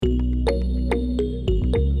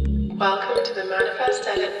Welcome to the Manifest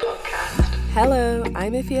Edit podcast. Hello,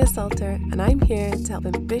 I'm Ifia Salter, and I'm here to help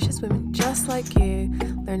ambitious women just like you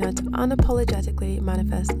learn how to unapologetically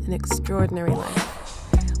manifest an extraordinary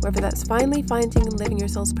life. Whether that's finally finding and living your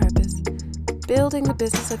soul's purpose, building the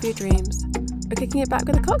business of your dreams, or kicking it back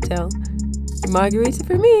with a cocktail. Margarita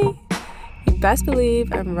for me! You best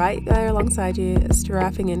believe I'm right there alongside you,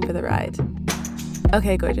 strapping in for the ride.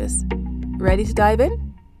 Okay, gorgeous. Ready to dive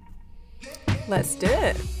in? Let's do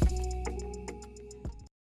it!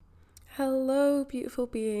 Hello, beautiful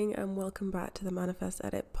being, and welcome back to the Manifest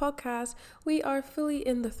Edit podcast. We are fully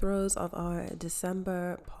in the throes of our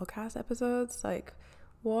December podcast episodes. Like,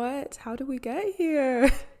 what? How did we get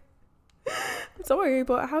here? I'm sorry,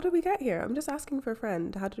 but how did we get here? I'm just asking for a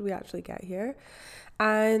friend. How did we actually get here?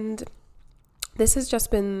 And this has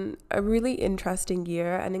just been a really interesting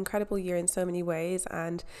year, an incredible year in so many ways,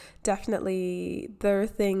 and definitely there are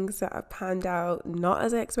things that have panned out not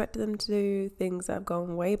as I expected them to do, things that have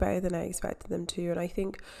gone way better than I expected them to, and I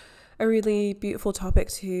think a really beautiful topic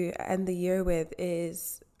to end the year with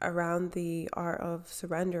is around the art of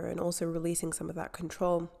surrender and also releasing some of that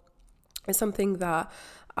control. It's something that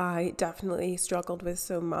I definitely struggled with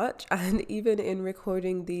so much, and even in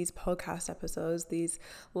recording these podcast episodes, these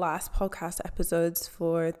last podcast episodes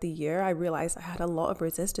for the year, I realized I had a lot of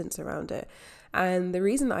resistance around it. And the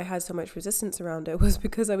reason I had so much resistance around it was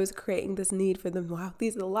because I was creating this need for them. Wow,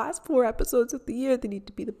 these are the last 4 episodes of the year. They need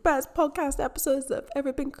to be the best podcast episodes that have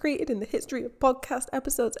ever been created in the history of podcast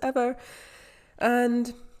episodes ever.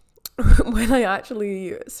 And when I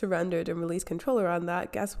actually surrendered and released control around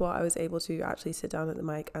that, guess what? I was able to actually sit down at the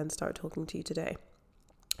mic and start talking to you today.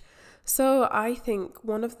 So I think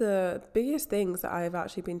one of the biggest things that I've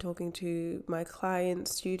actually been talking to my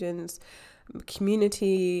clients, students,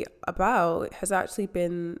 community about has actually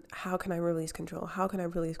been, how can I release control? How can I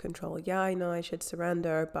release control? Yeah, I know I should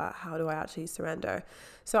surrender, but how do I actually surrender?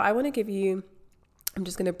 So I want to give you, I'm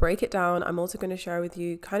just going to break it down. I'm also going to share with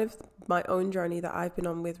you kind of my own journey that I've been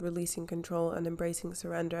on with releasing control and embracing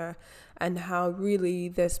surrender, and how really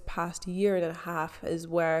this past year and a half is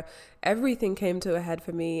where everything came to a head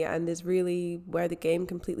for me and is really where the game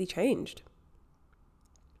completely changed.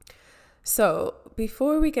 So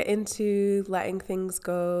before we get into letting things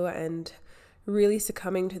go and really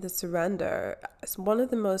succumbing to the surrender, one of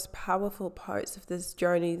the most powerful parts of this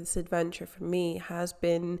journey, this adventure for me, has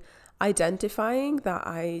been identifying that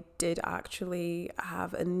I did actually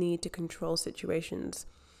have a need to control situations.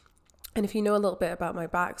 And if you know a little bit about my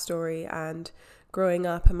backstory and growing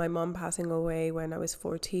up and my mom passing away when I was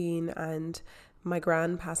 14 and my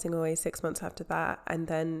gran passing away 6 months after that, and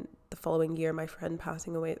then the following year my friend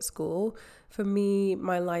passing away at school, for me,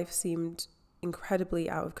 my life seemed incredibly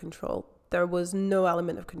out of control. There was no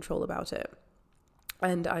element of control about it.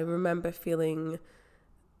 And I remember feeling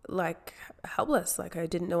like helpless, like I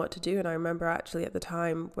didn't know what to do. And I remember actually at the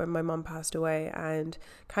time when my mom passed away and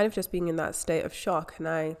kind of just being in that state of shock. And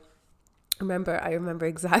I remember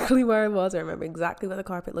exactly where I was. I remember exactly what the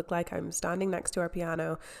carpet looked like. I'm standing next to our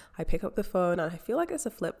piano. I pick up the phone and I feel like it's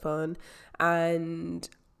a flip phone. And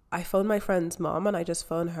I phone my friend's mom and I just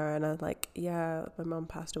phone her and I'm like, yeah, my mom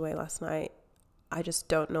passed away last night. I just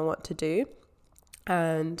don't know what to do.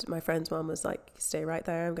 And my friend's mom was like, stay right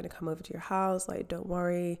there. I'm going to come over to your house. Like, don't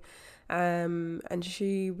worry. And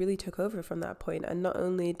she really took over from that point. And not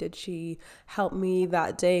only did she help me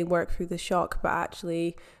that day work through the shock, but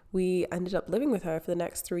actually we ended up living with her for the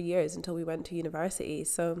next 3 years until we went to university.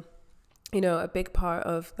 So, you know, a big part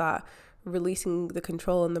of that releasing the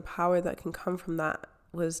control and the power that can come from that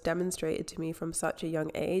was demonstrated to me from such a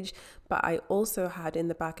young age. But I also had in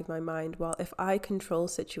the back of my mind, well, if I control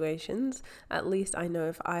situations, at least I know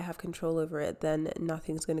if I have control over it, then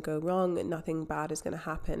nothing's going to go wrong, nothing bad is going to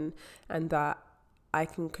happen, and that I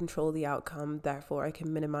can control the outcome. Therefore, I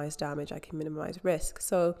can minimize damage, I can minimize risk.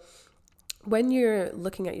 So when you're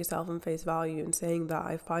looking at yourself on face value and saying that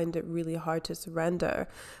I find it really hard to surrender,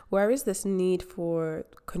 where is this need for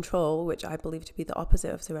control, which I believe to be the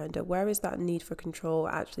opposite of surrender? Where is that need for control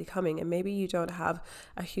actually coming? And maybe you don't have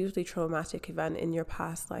a hugely traumatic event in your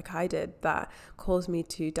past like I did that caused me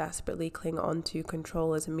to desperately cling on to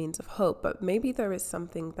control as a means of hope, but maybe there is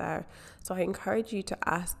something there. So I encourage you to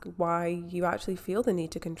ask why you actually feel the need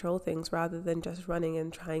to control things rather than just running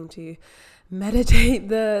and trying to meditate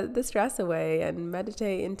the stress away. And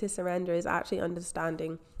meditate into surrender is actually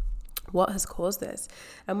understanding what has caused this.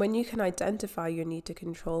 And when you can identify your need to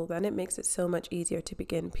control, then it makes it so much easier to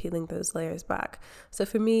begin peeling those layers back. So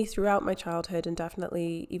for me, throughout my childhood and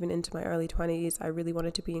definitely even into my early 20s, I really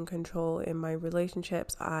wanted to be in control in my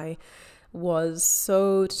relationships. I was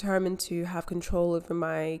so determined to have control over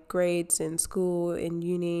my grades in school, in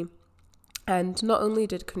uni. And not only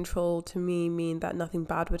did control to me mean that nothing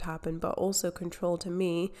bad would happen, but also control to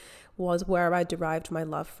me was where I derived my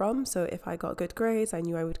love from. So if I got good grades, I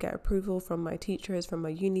knew I would get approval from my teachers, from my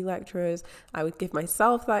uni lecturers. I would give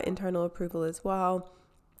myself that internal approval as well.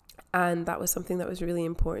 And that was something that was really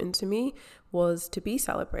important to me, was to be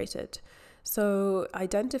celebrated. So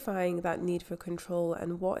identifying that need for control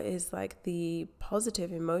and what is like the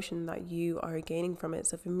positive emotion that you are gaining from it.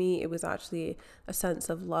 So for me, it was actually a sense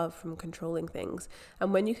of love from controlling things.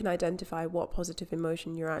 And when you can identify what positive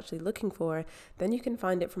emotion you're actually looking for, then you can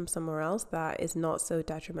find it from somewhere else that is not so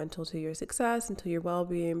detrimental to your success and to your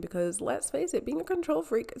well-being. Because let's face it, being a control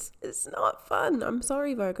freak, it's not fun. I'm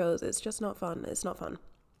sorry, Virgos, it's just not fun. It's not fun.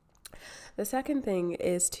 The second thing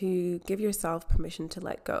is to give yourself permission to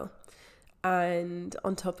let go. And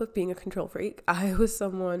on top of being a control freak, I was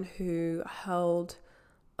someone who held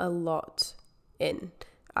a lot in.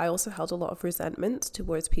 I also held a lot of resentment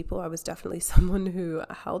towards people. I was definitely someone who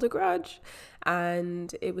held a grudge,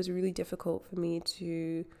 and it was really difficult for me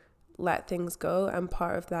to let things go. And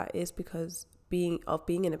part of that is because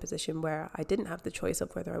being in a position where I didn't have the choice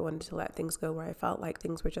of whether I wanted to let things go, where I felt like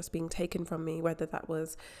things were just being taken from me, whether that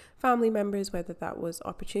was family members, whether that was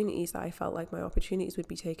opportunities that I felt like my opportunities would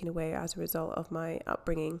be taken away as a result of my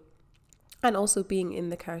upbringing, and also being in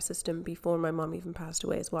the care system before my mom even passed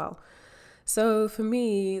away as well. So for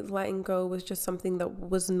me, letting go was just something that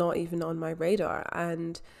was not even on my radar,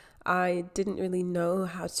 and I didn't really know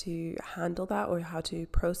how to handle that or how to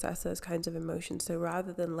process those kinds of emotions. So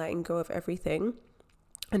rather than letting go of everything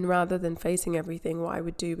and rather than facing everything, what I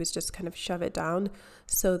would do was just kind of shove it down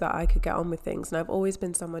so that I could get on with things. And I've always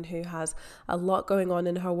been someone who has a lot going on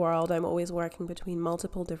in her world. I'm always working between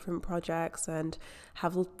multiple different projects and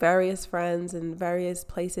have various friends and various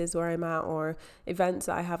places where I'm at or events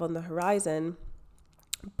that I have on the horizon.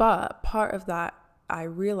 But part of that I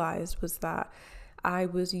realized was that I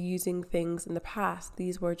was using things in the past.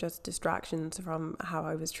 These were just distractions from how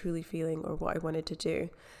I was truly feeling or what I wanted to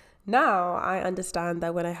do. Now I understand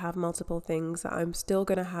that when I have multiple things, I'm still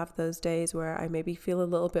going to have those days where I maybe feel a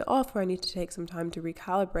little bit off, where I need to take some time to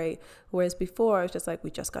recalibrate. Whereas before I was just like,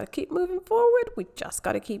 we just got to keep moving forward. We just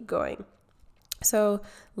got to keep going. So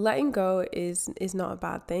letting go is not a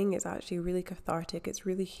bad thing. It's actually really cathartic. It's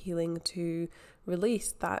really healing to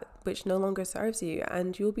release that which no longer serves you.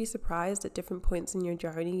 And you'll be surprised at different points in your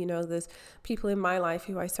journey. You know, there's people in my life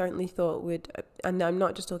who I certainly thought would, and I'm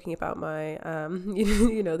not just talking about my,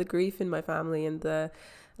 the grief in my family and the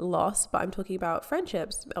loss, but I'm talking about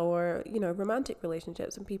friendships or, romantic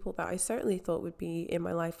relationships and people that I certainly thought would be in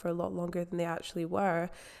my life for a lot longer than they actually were.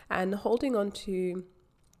 And holding on to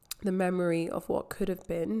the memory of what could have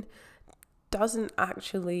been doesn't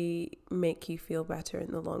actually make you feel better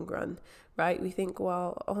in the long run, right? We think,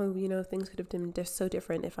 well, things could have been so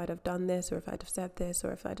different if I'd have done this, or if I'd have said this,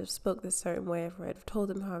 or if I'd have spoke this certain way, if I'd have told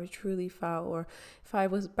them how I truly felt, or if I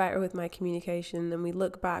was better with my communication. And we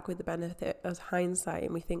look back with the benefit of hindsight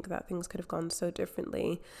and we think that things could have gone so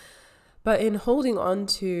differently. But in holding on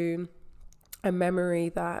to a memory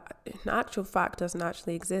that in actual fact doesn't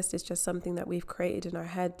actually exist, it's just something that we've created in our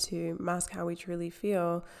head to mask how we truly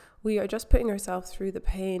feel, we are just putting ourselves through the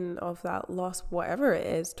pain of that loss, whatever it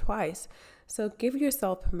is, twice. So give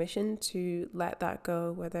yourself permission to let that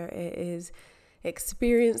go, whether it is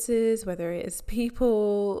experiences, whether it is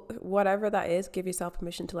people, whatever that is, give yourself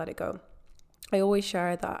permission to let it go. I always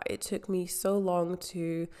share that it took me so long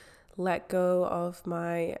to let go of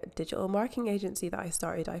my digital marketing agency that I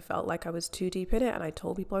started. I felt like I was too deep in it, and I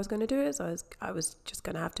told people I was going to do it, so I was just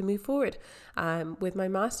going to have to move forward. With my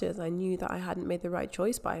master's, I knew that I hadn't made the right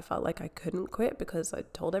choice, but I felt like I couldn't quit because I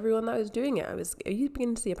told everyone that I was doing it. Are you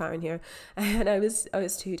beginning to see a pattern here? And I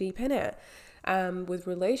was too deep in it. With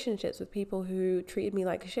relationships with people who treated me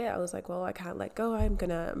like shit, I was like, well, I can't let go. I'm going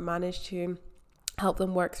to manage to help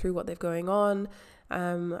them work through what they've going on.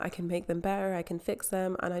 I can make them better, I can fix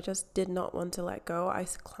them, and I just did not want to let go. I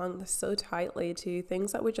clung so tightly to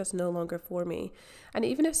things that were just no longer for me. And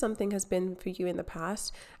even if something has been for you in the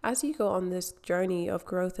past, as you go on this journey of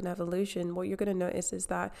growth and evolution, what you're going to notice is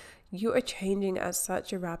that you are changing at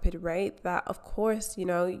such a rapid rate that, of course,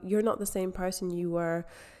 you're not the same person you were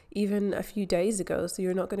even a few days ago. So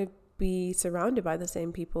you're not going to be surrounded by the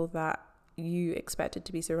same people that you expected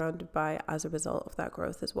to be surrounded by as a result of that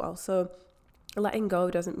growth as well. So letting go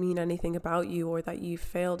doesn't mean anything about you or that you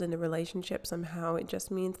failed in a relationship somehow. It just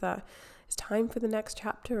means that it's time for the next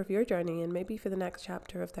chapter of your journey, and maybe for the next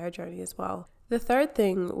chapter of their journey as well. The third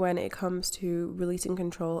thing when it comes to releasing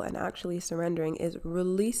control and actually surrendering is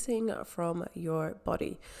releasing from your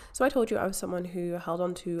body. So I told you I was someone who held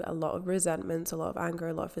on to a lot of resentments, a lot of anger,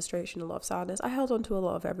 a lot of frustration, a lot of sadness. I held on to a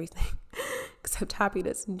lot of everything except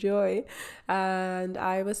happiness and joy. And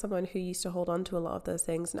I was someone who used to hold on to a lot of those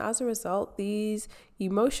things. And as a result, these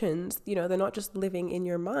emotions, they're not just living in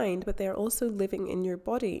your mind, but they're also living in your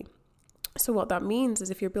body. So what that means is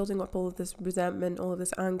if you're building up all of this resentment, all of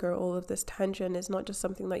this anger, all of this tension, it's not just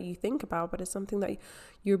something that you think about, but it's something that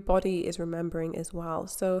your body is remembering as well.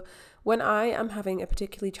 So when I am having a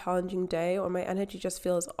particularly challenging day or my energy just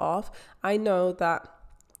feels off, I know that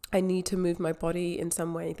I need to move my body in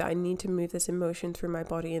some way, that I need to move this emotion through my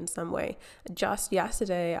body in some way. Just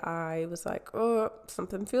yesterday, I was like, oh,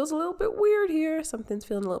 something feels a little bit weird here. Something's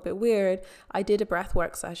feeling a little bit weird. I did a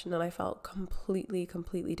breathwork session and I felt completely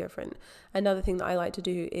different. Another thing that I like to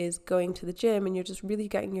do is going to the gym, and you're just really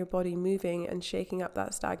getting your body moving and shaking up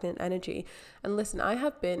that stagnant energy. And listen,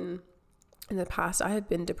 in the past, I had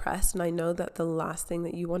been depressed, and I know that the last thing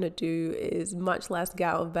that you want to do is much less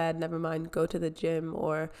get out of bed, never mind go to the gym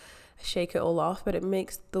or shake it all off, but it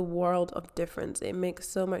makes the world of difference. It makes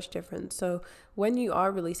so much difference. So when you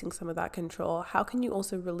are releasing some of that control, how can you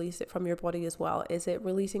also release it from your body as well? Is it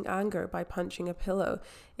releasing anger by punching a pillow?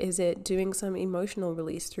 Is it doing some emotional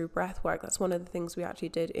release through breath work? That's one of the things we actually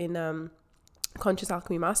did in Conscious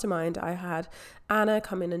Alchemy Mastermind. I had Anna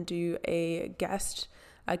come in and do a guest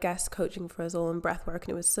coaching for us all in breath work,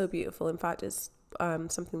 and it was so beautiful. In fact, it's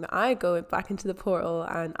something that I go back into the portal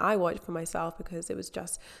and I watch for myself because it was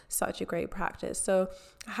just such a great practice. So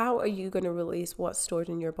how are you going to release what's stored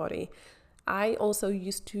in your body? I also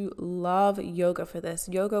used to love yoga for this.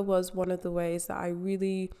 Yoga was one of the ways that I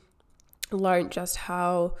really learned just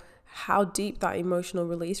how deep that emotional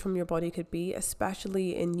release from your body could be,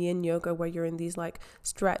 especially in yin yoga, where you're in these like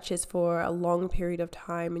stretches for a long period of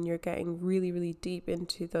time and you're getting really deep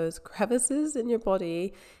into those crevices in your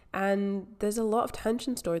body, and there's a lot of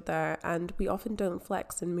tension stored there, and we often don't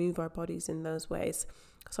flex and move our bodies in those ways.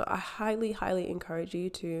 So I highly encourage you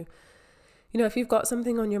to, if you've got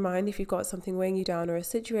something on your mind, if you've got something weighing you down or a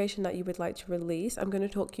situation that you would like to release, I'm going to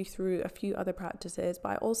talk you through a few other practices, but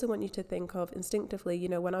I also want you to think of instinctively,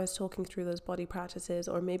 when I was talking through those body practices,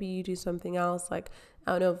 or maybe you do something else like,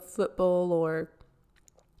 I don't know, football or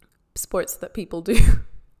sports that people do.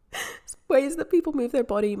 Ways that people move their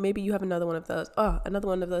body. Maybe you have another one of those. Another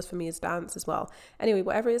one of those for me is dance as well. Anyway,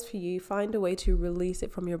 whatever it is for you, find a way to release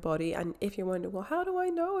it from your body. And if you're wondering, well, how do I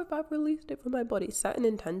know if I've released it from my body? Set an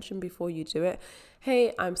intention before you do it.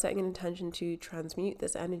 Hey, I'm setting an intention to transmute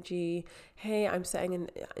this energy. Hey, I'm setting an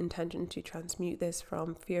intention to transmute this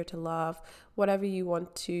from fear to love. Whatever you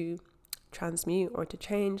want to transmute or to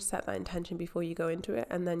change, set that intention before you go into it,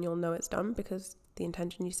 and then you'll know it's done, because the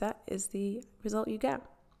intention you set is the result you get.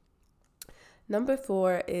 Number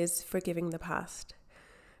 4 is forgiving the past.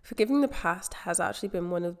 Forgiving the past has actually been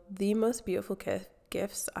one of the most beautiful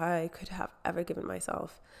gifts I could have ever given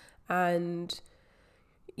myself. And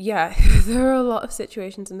yeah, there are a lot of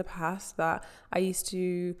situations in the past that I used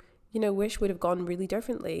to, wish would have gone really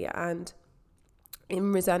differently. And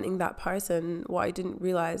in resenting that person, what I didn't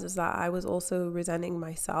realize is that I was also resenting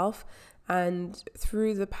myself. And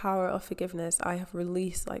through the power of forgiveness, I have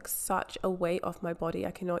released such a weight off my body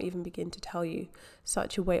I cannot even begin to tell you,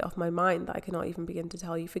 such a weight off my mind that I cannot even begin to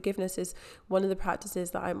tell you. Forgiveness is one of the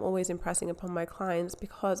practices that I'm always impressing upon my clients,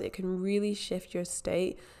 because it can really shift your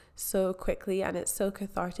state so quickly, and it's so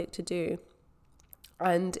cathartic to do.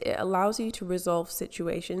 And it allows you to resolve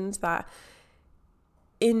situations that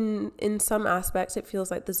in some aspects it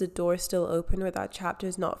feels like there's a door still open, or that chapter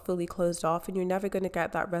is not fully closed off, and you're never going to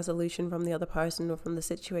get that resolution from the other person or from the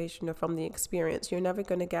situation or from the experience. You're never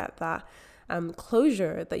going to get that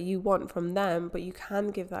closure that you want from them, but you can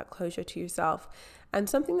give that closure to yourself. And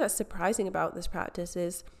something that's surprising about this practice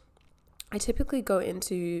is I typically go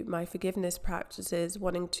into my forgiveness practices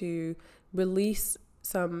wanting to release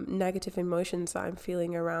some negative emotions that I'm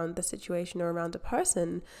feeling around the situation or around a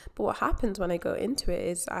person. But what happens when I go into it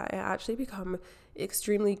is I actually become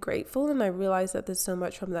extremely grateful, and I realize that there's so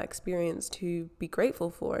much from that experience to be grateful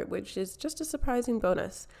for, which is just a surprising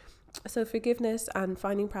bonus. So forgiveness and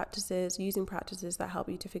finding practices, using practices that help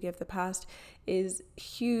you to forgive the past is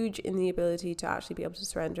huge in the ability to actually be able to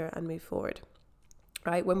surrender and move forward.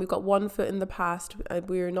 Right? When we've got one foot in the past,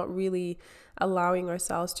 we're not really allowing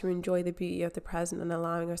ourselves to enjoy the beauty of the present and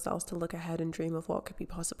allowing ourselves to look ahead and dream of what could be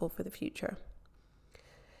possible for the future.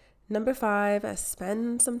 Number 5,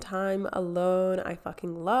 spend some time alone. I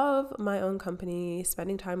fucking love my own company.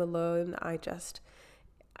 Spending time alone,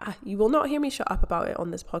 you will not hear me shut up about it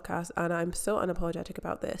on this podcast, and I'm so unapologetic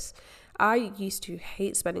about this. I used to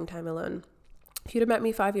hate spending time alone. If you'd have met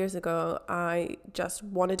me 5 years ago, I just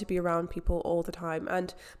wanted to be around people all the time,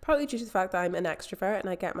 and partly due to the fact that I'm an extrovert and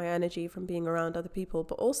I get my energy from being around other people,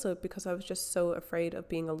 but also because I was just so afraid of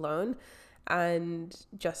being alone and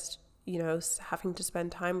just, having to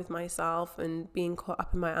spend time with myself and being caught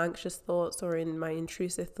up in my anxious thoughts or in my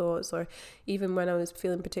intrusive thoughts, or even when I was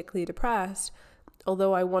feeling particularly depressed.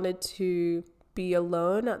 Although I wanted to be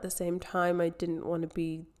alone, at the same time I didn't want to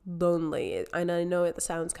be lonely, and I know it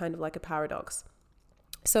sounds kind of like a paradox.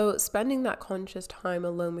 So spending that conscious time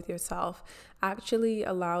alone with yourself actually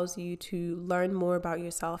allows you to learn more about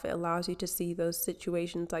yourself. It allows you to see those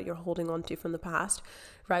situations that you're holding on to from the past,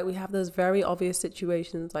 right? We have those very obvious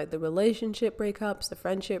situations like the relationship breakups, the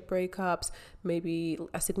friendship breakups, maybe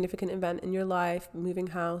a significant event in your life, moving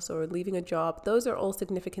house or leaving a job. Those are all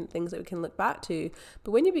significant things that we can look back to.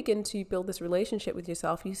 But when you begin to build this relationship with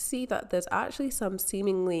yourself, you see that there's actually some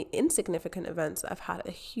seemingly insignificant events that have had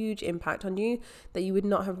a huge impact on you that you would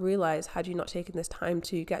not have realized had you not taken this time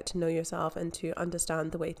to get to know yourself and to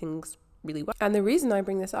understand the way things really work. And the reason I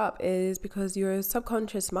bring this up is because your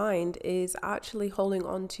subconscious mind is actually holding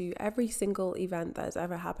on to every single event that has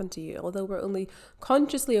ever happened to you. Although we're only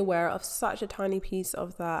consciously aware of such a tiny piece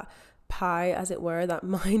of that pie, as it were, that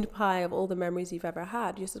mind pie of all the memories you've ever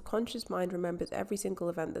had, your subconscious mind remembers every single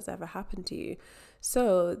event that's ever happened to you.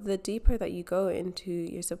 So the deeper that you go into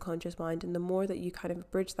your subconscious mind and the more that you kind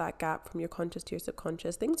of bridge that gap from your conscious to your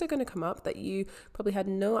subconscious, things are going to come up that you probably had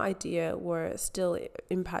no idea were still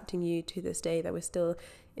impacting you to this day, that were still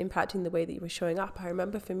impacting the way that you were showing up. I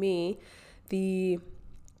remember for me, I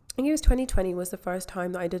think it was 2020 was the first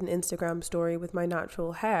time that I did an Instagram story with my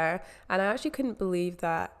natural hair, and I actually couldn't believe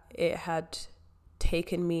that it had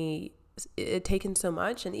taken so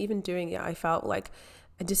much, and even doing it I felt like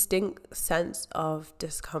a distinct sense of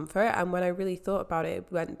discomfort. And when I really thought about it,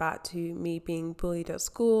 it went back to me being bullied at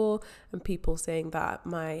school and people saying that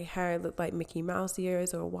my hair looked like Mickey Mouse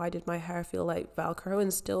ears, or why did my hair feel like Velcro,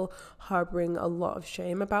 and still harboring a lot of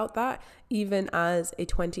shame about that, even as a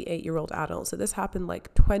 28-year-old adult. So this happened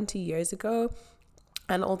like 20 years ago.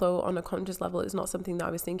 And although on a conscious level, it's not something that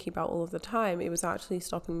I was thinking about all of the time, it was actually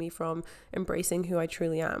stopping me from embracing who I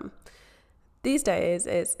truly am. These days,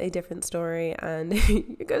 it's a different story, and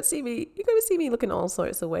you're going to see me looking all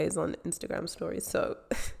sorts of ways on Instagram stories. So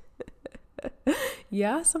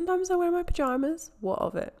yeah, sometimes I wear my pajamas. What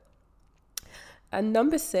of it? And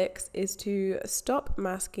number 6 is to stop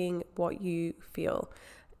masking what you feel.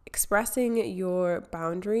 Expressing your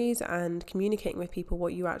boundaries and communicating with people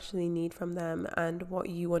what you actually need from them and what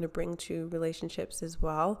you want to bring to relationships as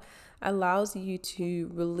well allows you to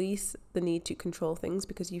release the need to control things,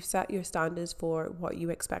 because you've set your standards for what you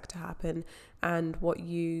expect to happen and what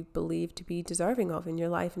you believe to be deserving of in your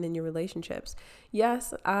life and in your relationships.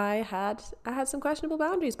 Yes, I had some questionable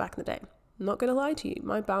boundaries back in the day. I'm not going to lie to you.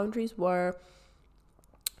 My boundaries were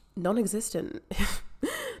non-existent.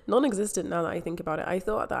 Non-existent now that I think about it. I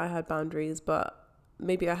thought that I had boundaries, but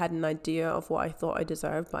maybe I had an idea of what I thought I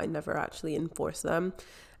deserved, but I never actually enforced them.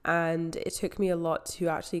 And it took me a lot to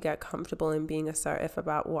actually get comfortable in being assertive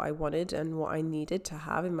about what I wanted and what I needed to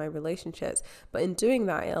have in my relationships. But in doing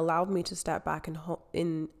that, it allowed me to step back and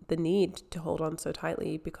in the need to hold on so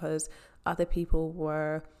tightly, because other people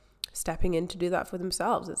were stepping in to do that for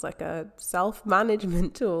themselves. It's like a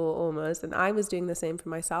self-management tool almost. And I was doing the same for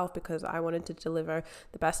myself because I wanted to deliver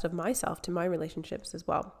the best of myself to my relationships as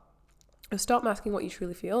well. Stop masking what you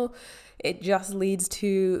truly feel. It just leads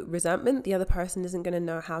to resentment. The other person isn't going to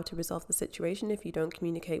know how to resolve the situation if you don't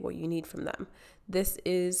communicate what you need from them. This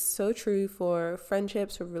is so true for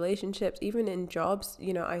friendships, for relationships, even in jobs.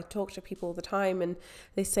 I talk to people all the time and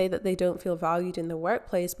they say that they don't feel valued in the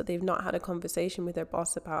workplace, but they've not had a conversation with their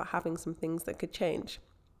boss about having some things that could change.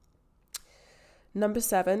 Number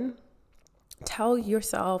 7, tell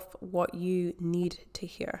yourself what you need to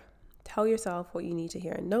hear. Tell yourself what you need to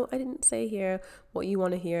hear. No, I didn't say hear what you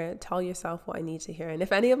want to hear. Tell yourself what I need to hear. And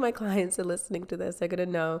if any of my clients are listening to this, they're going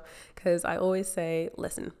to know, because I always say,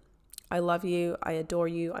 listen, I love you. I adore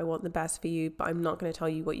you. I want the best for you, but I'm not going to tell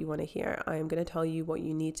you what you want to hear. I am going to tell you what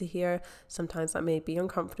you need to hear. Sometimes that may be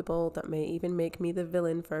uncomfortable. That may even make me the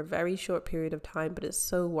villain for a very short period of time, but it's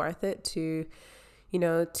so worth it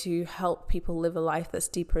to help people live a life that's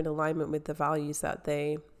deeper in alignment with the values that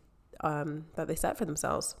they set for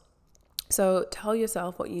themselves. So tell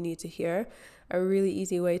yourself what you need to hear. A really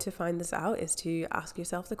easy way to find this out is to ask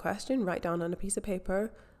yourself the question, write down on a piece of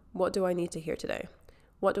paper, what do I need to hear today?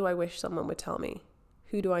 What do I wish someone would tell me?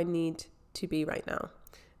 Who do I need to be right now?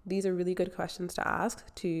 these are really good questions to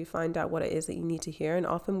ask to find out what it is that you need to hear. And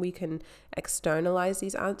often we can externalize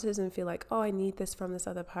these answers and feel like, oh, I need this from this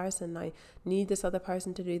other person. I need this other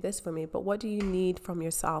person to do this for me. But what do you need from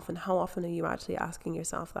yourself? And how often are you actually asking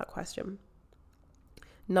yourself that question?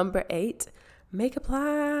 Number 8, make a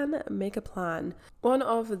plan. Make a plan. One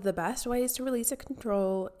of the best ways to release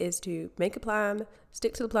control is to make a plan,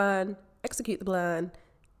 stick to the plan, execute the plan,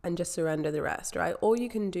 and just surrender the rest, right? All you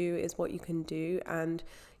can do is what you can do, and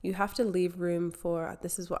you have to leave room for,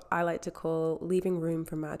 this is what I like to call leaving room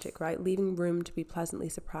for magic, right? Leaving room to be pleasantly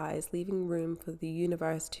surprised, leaving room for the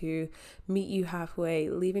universe to meet you halfway,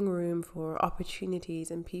 leaving room for opportunities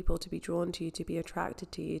and people to be drawn to you, to be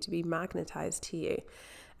attracted to you, to be magnetized to you.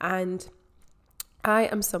 And I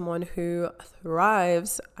am someone who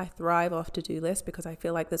thrives. I thrive off to-do lists because I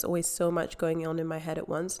feel like there's always so much going on in my head at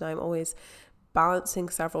once, and I'm always balancing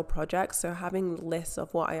several projects. So having lists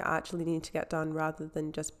of what I actually need to get done rather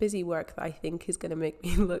than just busy work that I think is going to make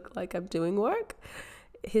me look like I'm doing work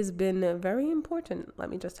has been very important, let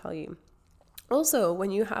me just tell you. Also,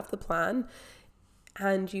 when you have the plan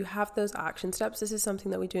and you have those action steps, this is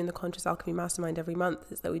something that we do in the Conscious Alchemy Mastermind every month,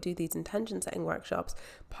 is that we do these intention setting workshops.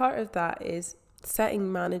 Part of that is setting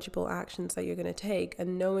manageable actions that you're going to take,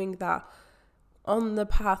 and knowing that on the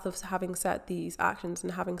path of having set these actions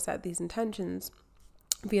and having set these intentions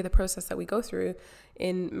via the process that we go through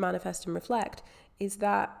in Manifest and Reflect, is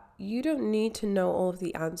that you don't need to know all of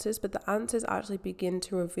the answers, but the answers actually begin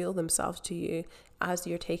to reveal themselves to you as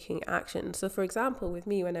you're taking action. So for example, with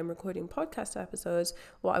me, when I'm recording podcast episodes,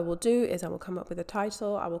 what I will do is I will come up with a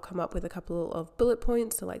title, I will come up with a couple of bullet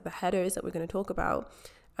points, so like the headers that we're going to talk about,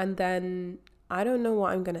 and then I don't know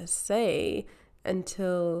what I'm going to say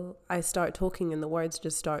until I start talking and the words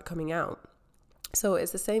just start coming out. So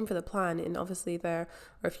it's the same for the plan, and obviously there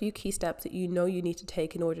are a few key steps that you know you need to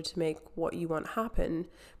take in order to make what you want happen,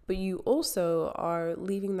 but you also are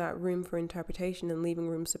leaving that room for interpretation and leaving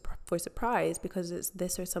room for surprise, because it's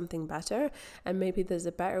this or something better, and maybe there's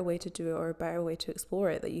a better way to do it or a better way to explore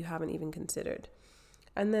it that you haven't even considered.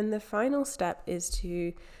 And then the final step is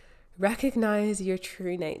to recognize your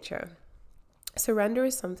true nature. Surrender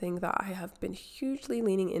is something that I have been hugely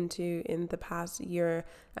leaning into in the past year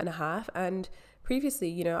and a half. And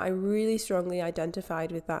previously, I really strongly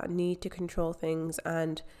identified with that need to control things.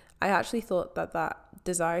 And I actually thought that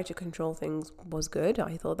desire to control things was good.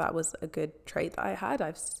 I thought that was a good trait that I had.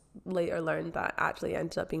 I've later learned that actually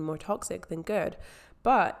ended up being more toxic than good.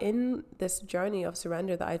 But in this journey of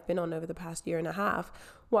surrender that I've been on over the past year and a half,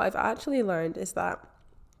 what I've actually learned is that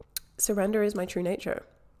surrender is my true nature.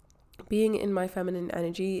 Being in my feminine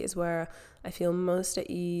energy is where I feel most at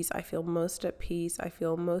ease, I feel most at peace, I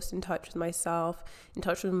feel most in touch with myself, in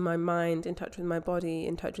touch with my mind, in touch with my body,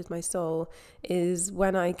 in touch with my soul, is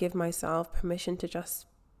when I give myself permission to just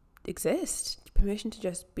exist, permission to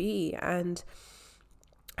just be. And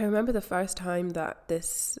I remember the first time that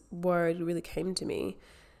this word really came to me,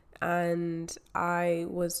 and I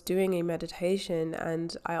was doing a meditation,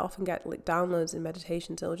 and I often get like downloads in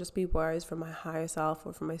meditations. It'll just be words from my higher self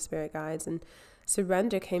or from my spirit guides, and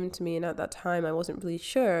surrender came to me. And at that time I wasn't really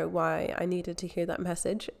sure why I needed to hear that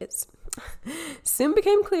message. It's soon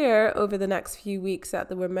became clear over the next few weeks that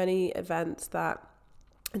there were many events that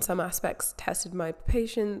in some aspects tested my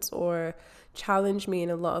patience or challenged me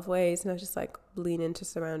in a lot of ways, and I was just like, lean into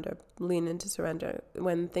surrender.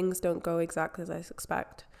 When things don't go exactly as I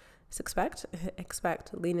expect,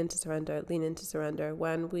 lean into surrender.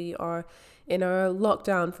 When we are in our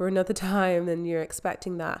lockdown for another time and you're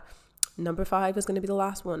expecting that number 5 is going to be the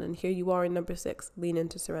last one, and here you are in number 6, lean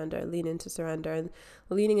into surrender. And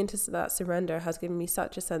leaning into that surrender has given me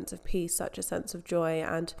such a sense of peace, such a sense of joy,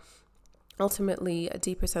 and ultimately a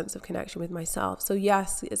deeper sense of connection with myself. So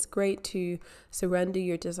yes, it's great to surrender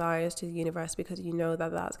your desires to the universe because you know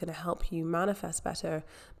that that's going to help you manifest better,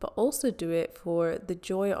 but also do it for the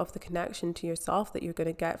joy of the connection to yourself that you're going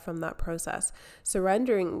to get from that process.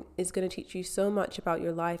 Surrendering is going to teach you so much about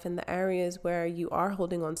your life and the areas where you are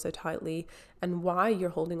holding on so tightly and why you're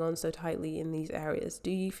holding on so tightly in these areas. Do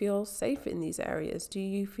you feel safe in these areas? Do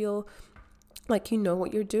you feel like you know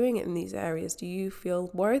what you're doing in these areas? Do you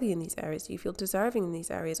feel worthy in these areas? Do you feel deserving in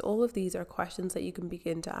these areas? All of these are questions that you can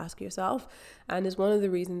begin to ask yourself, and is one of the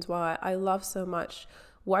reasons why I love so much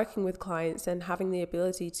working with clients and having the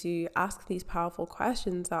ability to ask these powerful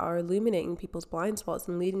questions that are illuminating people's blind spots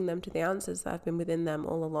and leading them to the answers that have been within them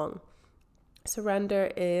all along.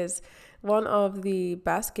 Surrender is one of the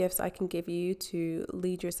best gifts I can give you to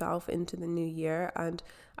lead yourself into the new year, and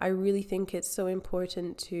I really think it's so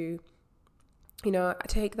important to I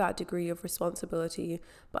take that degree of responsibility,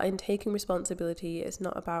 but in taking responsibility, it's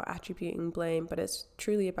not about attributing blame, but it's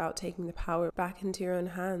truly about taking the power back into your own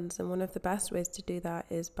hands. And one of the best ways to do that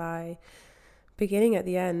is by beginning at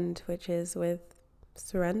the end, which is with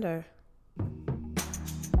surrender.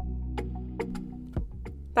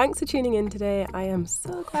 Thanks for tuning in today. I am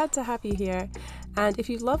so glad to have you here. And if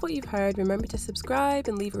you love what you've heard, remember to subscribe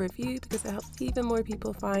and leave a review because it helps even more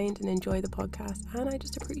people find and enjoy the podcast. And I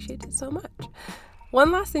just appreciate it so much.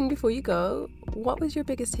 One last thing before you go. What was your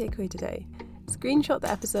biggest takeaway today? Screenshot the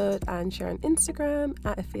episode and share on Instagram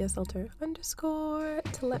at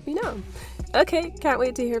 @AfiaSalter_ to let me know. Okay, can't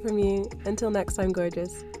wait to hear from you. Until next time,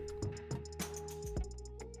 gorgeous.